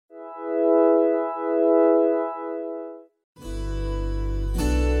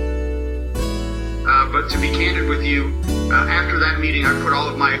But to be candid with you, after that meeting, I put all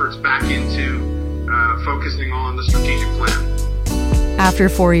of my efforts back into focusing on the strategic plan. After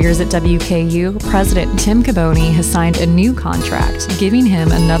 4 years at WKU, President Tim Caboni has signed a new contract, giving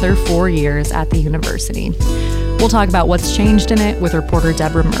him another 4 years at the university. We'll talk about what's changed in it with reporter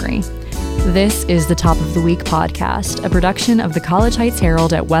Deborah Murray. This is the Top of the Week podcast, a production of the College Heights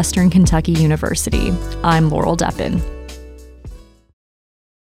Herald at Western Kentucky University. I'm Laurel Deppin.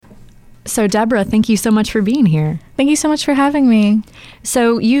 So Deborah, thank you so much for being here. Thank you so much for having me.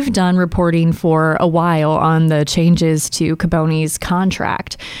 So you've done reporting for a while on the changes to Caboni's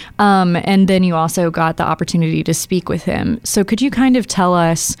contract, and then you also got the opportunity to speak with him. So could you kind of tell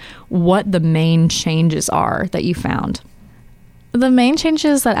us what the main changes are that you found? The main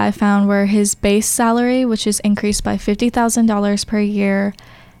changes that I found were his base salary, which is increased by $50,000 per year,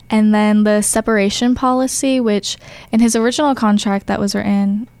 and then the separation policy, which in his original contract that was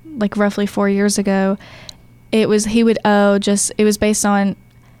written like roughly 4 years ago, it was based on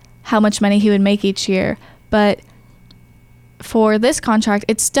how much money he would make each year. But for this contract,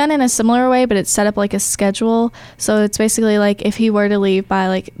 it's done in a similar way, but it's set up like a schedule. So it's basically like if he were to leave by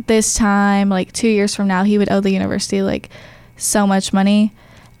like this time, like 2 years from now, he would owe the university like so much money.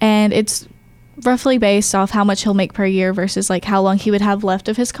 And it's roughly based off how much he'll make per year versus like how long he would have left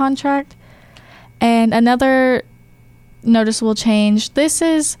of his contract. And another noticeable change, this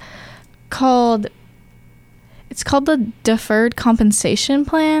is called the deferred compensation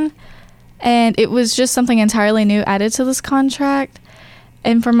plan, and it was just something entirely new added to this contract.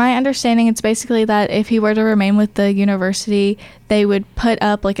 And from my understanding, it's basically that if he were to remain with the university, they would put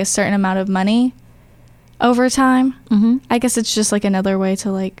up like a certain amount of money over time. I guess it's just like another way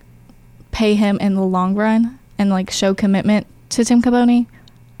to like pay him in the long run and like show commitment to Tim Caboni.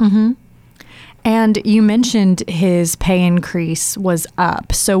 And you mentioned his pay increase was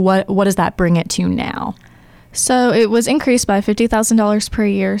up. So what does that bring it to now? So it was increased by $50,000 per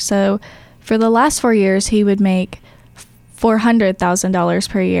year. So for the last 4 years, he would make $400,000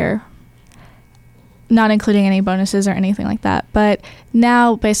 per year, not including any bonuses or anything like that. But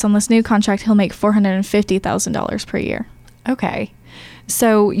now, based on this new contract, he'll make $450,000 per year. Okay.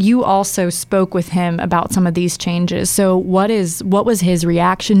 So you also spoke with him about some of these changes. So what was his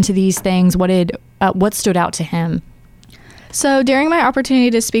reaction to these things? What stood out to him? So during my opportunity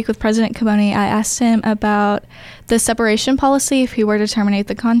to speak with President Caboni, I asked him about the separation policy if he were to terminate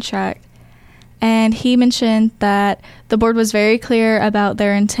the contract. And he mentioned that the board was very clear about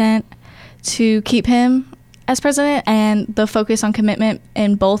their intent to keep him as president and the focus on commitment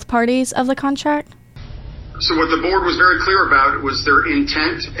in both parties of the contract. So what the board was very clear about was their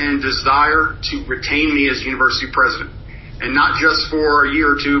intent and desire to retain me as university president, and not just for a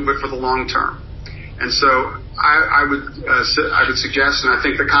year or two, but for the long term. And so I would suggest, and I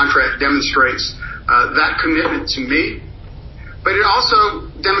think the contract demonstrates that commitment to me, but it also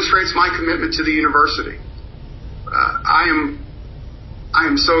demonstrates my commitment to the university. I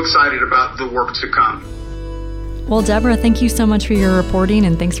am so excited about the work to come. Well, Deborah, thank you so much for your reporting,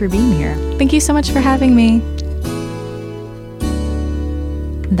 and thanks for being here. Thank you so much for having me.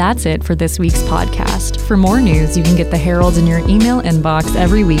 That's it for this week's podcast. For more news, you can get the Herald in your email inbox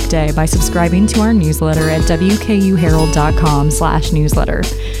every weekday by subscribing to our newsletter at wkuherald.com/newsletter.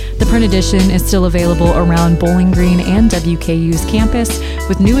 The print edition is still available around Bowling Green and WKU's campus,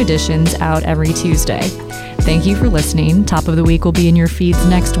 with new editions out every Tuesday. Thank you for listening. Top of the Week will be in your feeds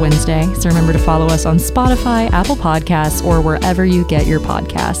next Wednesday, so remember to follow us on Spotify, Apple Podcasts, or wherever you get your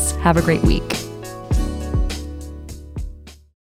podcasts. Have a great week.